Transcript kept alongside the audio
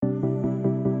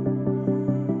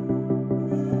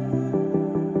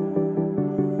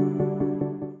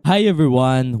Hi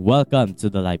everyone, welcome to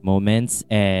the Life Moments,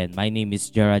 and my name is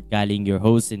Gerard Galing, your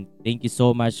host, and thank you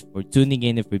so much for tuning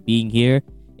in and for being here.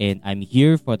 And I'm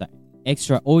here for the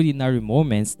extraordinary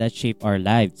moments that shape our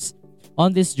lives.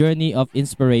 On this journey of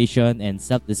inspiration and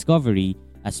self-discovery,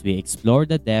 as we explore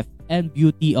the depth and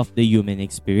beauty of the human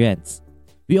experience.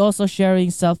 We also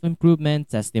sharing self-improvement,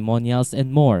 testimonials,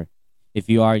 and more. If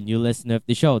you are a new listener of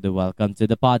the show, then welcome to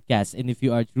the podcast. And if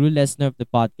you are a true listener of the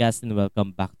podcast, then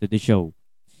welcome back to the show.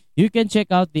 You can check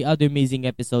out the other amazing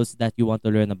episodes that you want to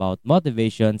learn about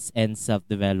motivations and self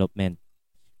development.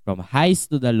 From highs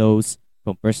to the lows,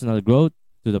 from personal growth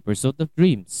to the pursuit of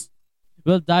dreams.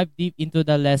 We'll dive deep into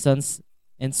the lessons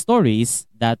and stories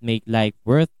that make life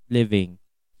worth living.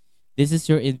 This is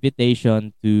your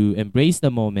invitation to embrace the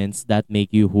moments that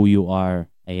make you who you are.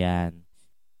 Ayan.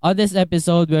 On this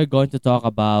episode, we're going to talk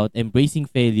about embracing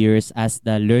failures as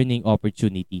the learning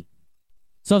opportunity.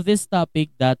 So this topic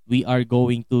that we are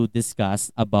going to discuss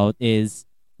about is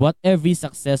what every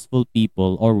successful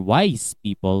people or wise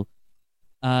people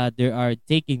they are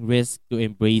taking risk to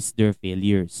embrace their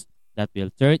failures that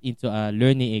will turn into a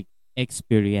learning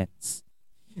experience.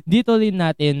 Dito rin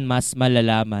natin mas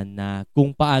malalaman na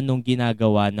kung paanong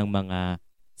ginagawa ng mga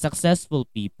successful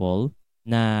people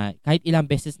na kahit ilang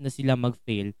beses na sila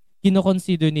mag-fail,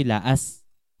 kinoconsider nila as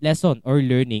lesson or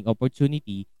learning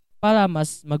opportunity para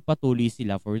mas magpatuloy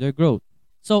sila for their growth.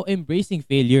 So, embracing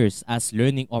failures as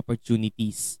learning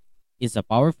opportunities is a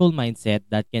powerful mindset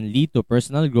that can lead to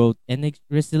personal growth and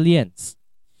resilience.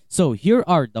 So, here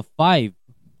are the 5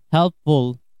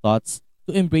 helpful thoughts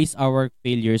to embrace our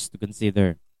failures to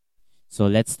consider. So,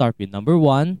 let's start with number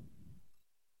 1.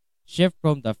 Shift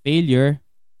from the failure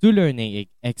to learning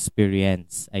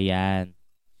experience. Ayan.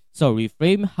 So,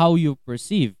 reframe how you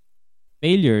perceive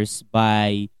failures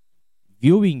by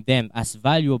viewing them as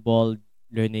valuable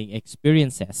learning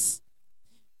experiences.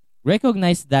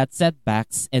 Recognize that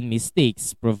setbacks and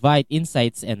mistakes provide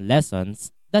insights and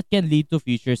lessons that can lead to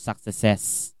future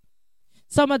successes.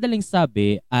 Sa madaling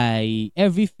sabi ay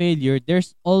every failure,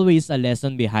 there's always a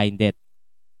lesson behind it.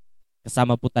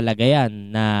 Kasama po talaga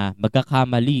yan na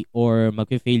magkakamali or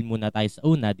mag-fail muna tayo sa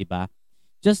una, di ba?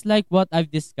 Just like what I've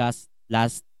discussed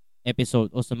last episode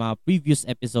o sa mga previous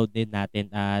episode din natin,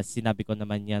 sinabi ko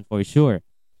naman yan for sure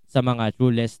sa mga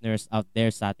true listeners out there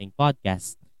sa ating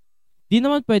podcast. Di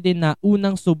naman pwede na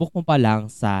unang subok mo pa lang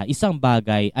sa isang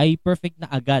bagay ay perfect na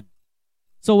agad.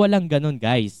 So walang ganun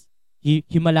guys.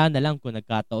 Himala na lang kung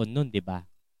nagkataon nun, di ba?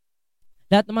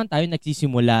 Lahat naman tayo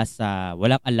nagsisimula sa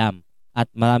walang alam at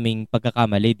maraming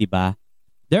pagkakamali, di ba?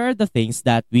 There are the things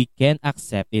that we can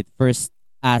accept it first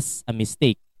as a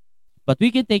mistake. But we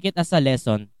can take it as a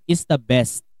lesson is the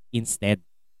best instead.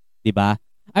 Diba?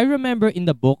 I remember in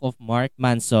the book of Mark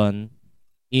Manson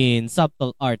in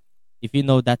Subtle Art, if you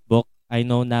know that book, I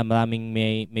know na maraming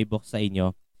may book sa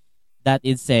inyo, that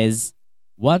it says,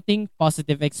 wanting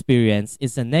positive experience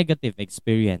is a negative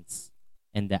experience.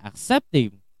 And the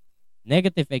accepting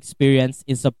negative experience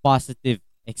is a positive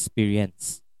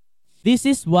experience. This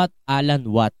is what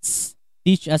Alan Watts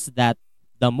teach us that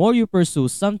the more you pursue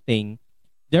something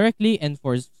directly and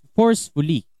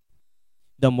forcefully,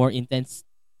 the more intense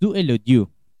to elude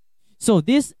you. So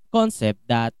this concept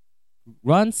that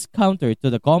runs counter to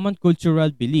the common cultural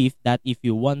belief that if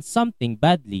you want something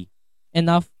badly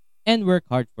enough and work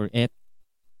hard for it,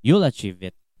 you'll achieve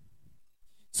it.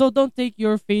 So don't take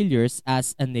your failures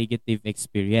as a negative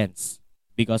experience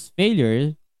because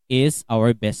failure is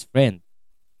our best friend.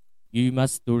 You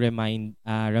must to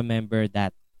remember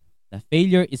that the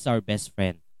failure is our best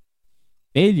friend.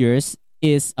 Failures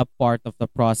is a part of the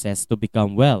process to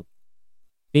become well.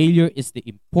 Failure is the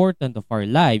important of our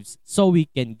lives so we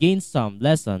can gain some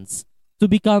lessons to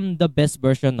become the best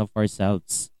version of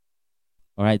ourselves.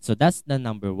 Alright, so that's the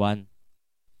number 1.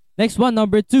 Next one,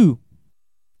 number 2.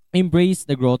 Embrace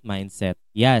the growth mindset.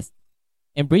 Yes,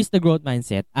 embrace the growth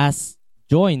mindset as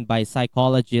joined by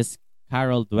psychologist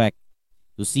Carol Dweck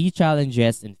to see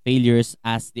challenges and failures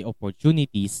as the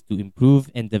opportunities to improve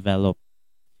and develop,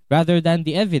 rather than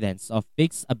the evidence of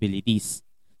fixed abilities.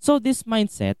 So this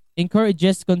mindset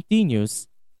encourages continuous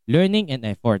learning and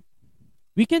effort.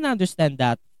 We can understand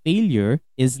that failure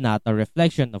is not a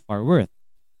reflection of our worth,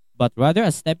 but rather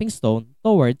a stepping stone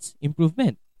towards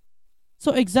improvement.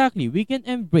 So exactly, we can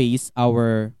embrace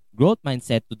our growth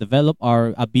mindset to develop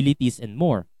our abilities and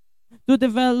more, to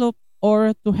develop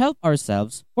or to help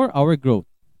ourselves for our growth.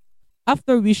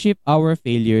 After we shift our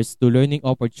failures to learning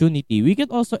opportunity, we can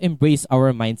also embrace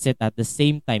our mindset at the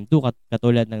same time too,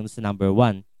 katulad ng sa number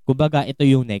 1. Kumbaga, ito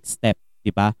yung next step, di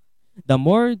ba? The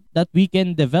more that we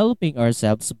can developing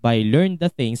ourselves by learn the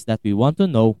things that we want to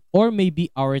know or maybe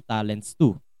our talents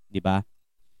too. di ba?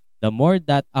 The more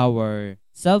that our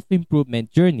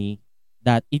self-improvement journey,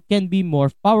 that it can be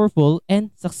more powerful and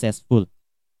successful.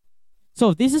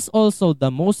 So this is also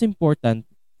the most important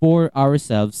for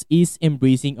ourselves is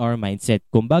embracing our mindset.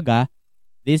 Kumbaga,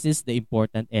 this is the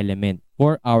important element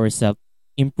for our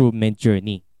self-improvement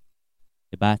journey.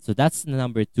 Diba? So that's the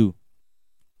number 2.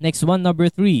 Next one, number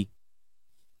 3.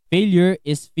 Failure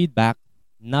is feedback,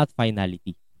 not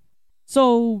finality.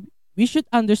 So we should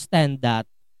understand that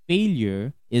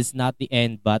failure is not the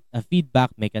end but a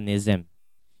feedback mechanism.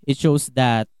 It shows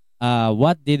that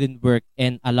what didn't work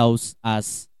and allows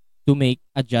us to make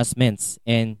adjustments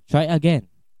and try again.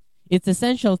 It's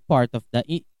essential part of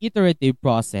the iterative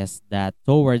process that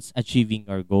towards achieving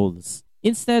our goals.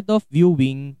 Instead of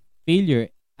viewing failure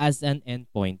as an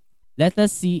endpoint, let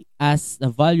us see as a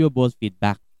valuable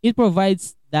feedback. It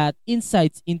provides that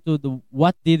insights into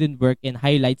what didn't work and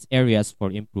highlights areas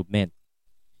for improvement.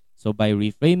 So by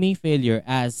reframing failure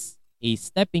as a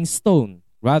stepping stone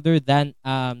rather than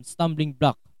stumbling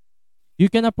block, you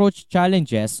can approach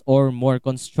challenges or more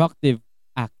constructive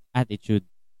attitude.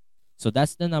 So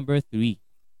that's the number 3.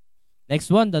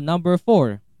 Next one, the number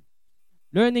 4.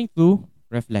 Learning through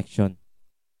reflection.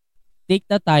 Take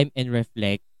the time and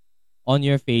reflect on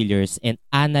your failures and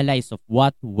analyze of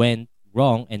what went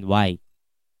wrong and why.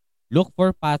 Look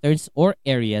for patterns or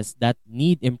areas that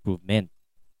need improvement.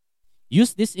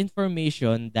 Use this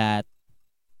information that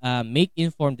make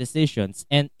informed decisions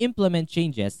and implement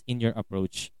changes in your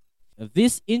approach.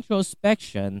 This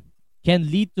introspection can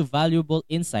lead to valuable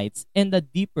insights and a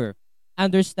deeper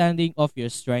understanding of your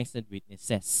strengths and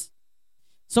weaknesses.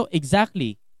 So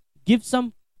exactly,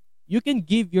 you can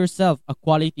give yourself a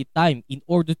quality time in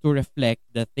order to reflect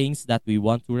the things that we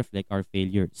want to reflect our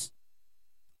failures.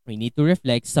 We need to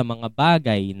reflect sa mga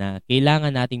bagay na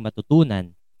kailangan nating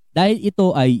matutunan dahil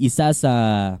ito ay isa sa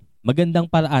magandang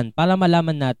paraan para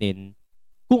malaman natin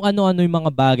kung ano-ano yung mga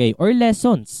bagay or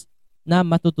lessons na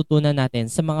matututunan natin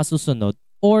sa mga susunod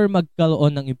or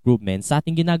magkaroon ng improvement sa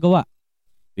ating ginagawa.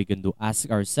 We can ask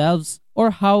ourselves or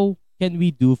how can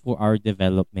we do for our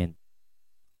development.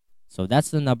 So that's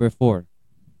the number 4.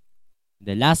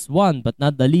 The last one but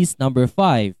not the least, number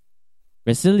 5.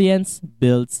 Resilience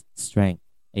builds strength.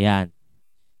 Ayan.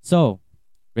 So,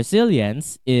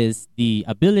 resilience is the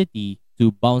ability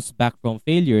to bounce back from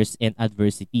failures and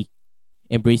adversity.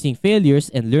 Embracing failures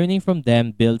and learning from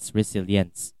them builds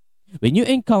resilience. When you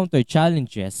encounter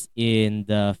challenges in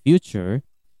the future,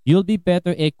 you'll be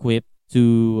better equipped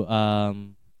to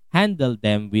handle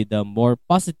them with a more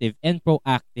positive and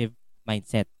proactive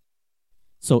mindset.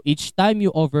 So each time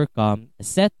you overcome a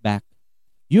setback,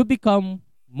 you become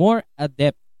more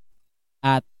adept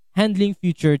at handling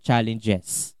future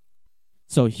challenges.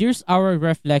 So here's our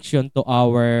reflection to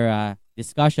our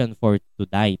discussion for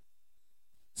tonight.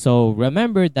 So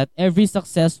remember that every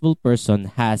successful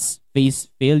person has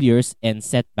faced failures and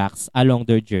setbacks along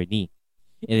their journey.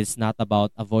 It is not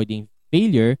about avoiding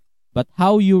failure, but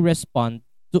how you respond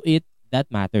to it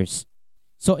that matters.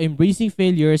 So embracing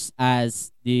failures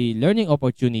as the learning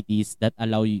opportunities that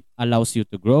allows you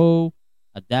to grow,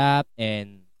 adapt,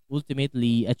 and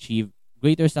ultimately achieve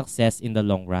greater success in the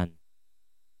long run.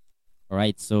 All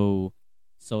right, so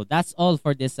that's all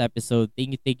for this episode.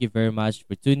 Thank you very much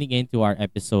for tuning in to our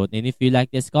episode. And if you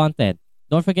like this content,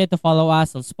 don't forget to follow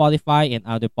us on Spotify and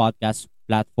other podcast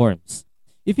platforms.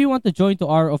 If you want to join to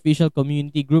our official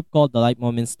community group called the Light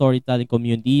Moment Storytelling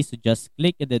Community, so just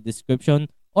click in the description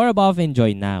or above and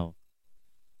join now.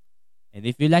 And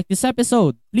if you like this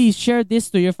episode, please share this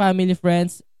to your family,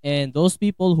 friends, and those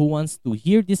people who wants to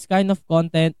hear this kind of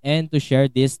content, and to share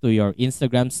this to your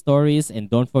Instagram stories. And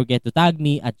don't forget to tag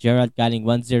me at Gerald Galing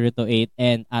 1028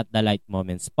 and at the Light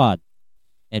Moments Pod.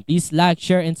 And please like,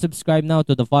 share, and subscribe now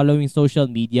to the following social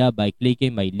media by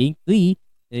clicking my link tree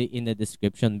in the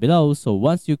description below. So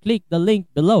once you click the link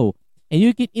below, and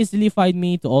you can easily find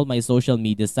me to all my social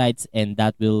media sites, and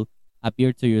that will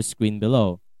appear to your screen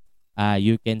below.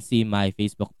 You can see my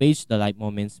Facebook page, The Light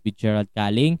Moments with Gerald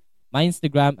Galing, my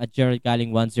Instagram at Gerald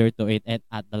Galing 1028 and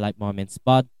at the Light Moments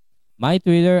Pod, my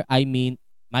Twitter,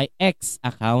 my X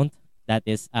account, that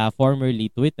is formerly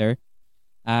Twitter.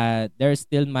 There's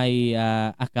still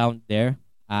my account there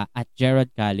at Gerald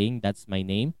Galing, that's my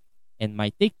name, and my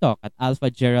TikTok at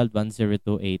Alpha Gerald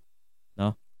 1028.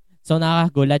 No? So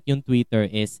nakakagulat yung Twitter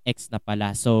is X na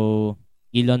pala. So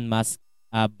Elon Musk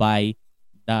buy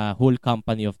the whole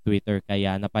company of Twitter,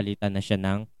 kaya napalitan na siya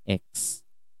ng X.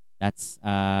 That's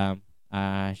a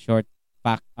short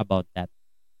fact about that.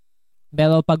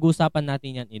 Pero pag-usapan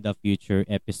natin yan in the future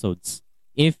episodes.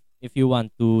 If you want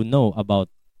to know about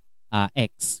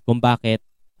X, kung bakit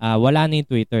wala na yung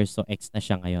Twitter. So, X na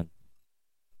siya ngayon.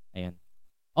 Ayan.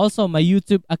 Also, my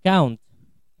YouTube account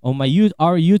on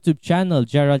our YouTube channel,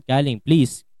 Gerald Galing.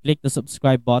 Please click the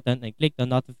subscribe button and click the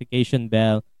notification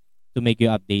bell to make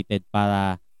you updated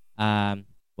para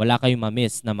wala kayong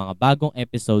ma-miss na mga bagong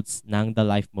episodes ng The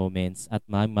Life Moments. At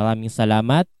maraming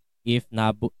salamat if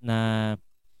na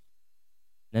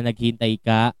naghintay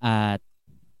ka, at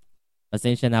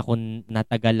pasensya na kung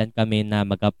natagalan kami na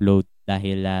mag-upload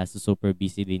dahil super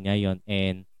busy din ngayon,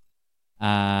 and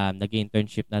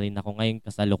nag-internship na rin ako ngayong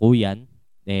kasalukuyan.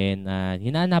 Then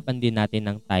hinahanapan din natin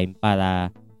ng time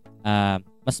para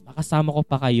mas makasama ko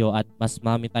pa kayo at mas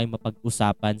marami tayong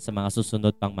mapag-usapan sa mga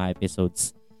susunod pang mga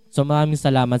episodes. So maraming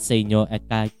salamat sa inyo, at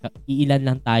kahit iilan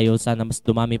lang tayo, sana mas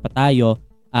dumami pa tayo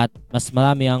at mas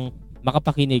marami ang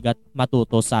makapakinig at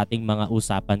matuto sa ating mga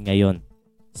usapan ngayon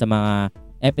sa mga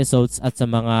episodes at sa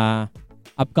mga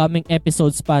upcoming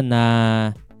episodes pa na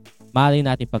maaari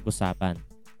natin pag-usapan.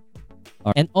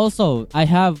 And also, I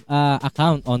have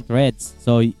account on Threads.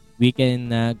 So, we can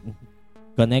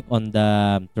connect on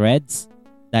the Threads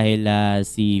dahil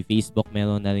si Facebook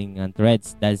meron na rin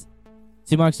Threads. Dahil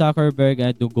si Mark Zuckerberg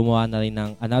gumawa na rin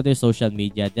ng another social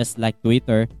media just like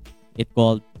Twitter. It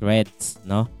called Threads,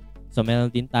 no? So, meron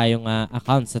din tayong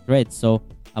account sa Threads. So,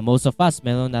 most of us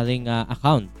meron na rin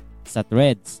account sa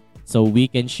Threads. So, we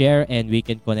can share and we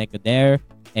can connect there.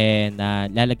 And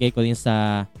lalagay ko rin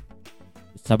sa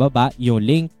baba yung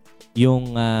link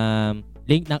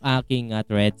ng aking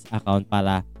Threads account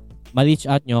para ma-reach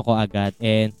out nyo ako agad,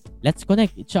 and let's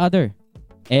connect each other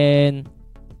and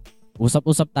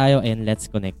usap-usap tayo and let's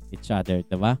connect each other,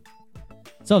 diba?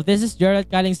 So this is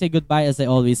Gerald Galing. Say goodbye. As I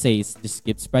always say, just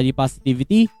keep spreading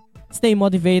positivity, stay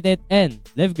motivated, and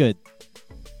live good.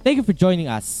 Thank you for joining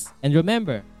us, and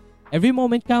remember, every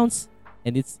moment counts,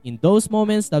 and it's in those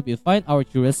moments that we'll find our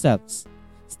truest selves.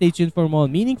 Stay tuned for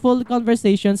more meaningful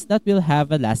conversations that will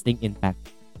have a lasting impact.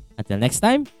 Until next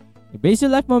time, embrace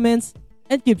your life moments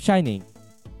and keep shining.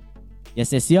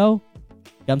 Yes, yo.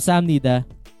 Kamsahamnida.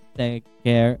 Take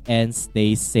care and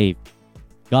stay safe.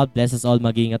 God bless us all.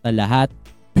 Mag-ingat na lahat.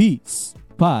 Peace.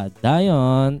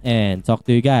 Padayon. And talk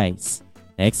to you guys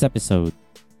next episode.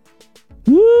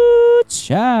 Woo!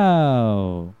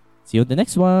 Ciao. See you on the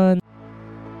next one.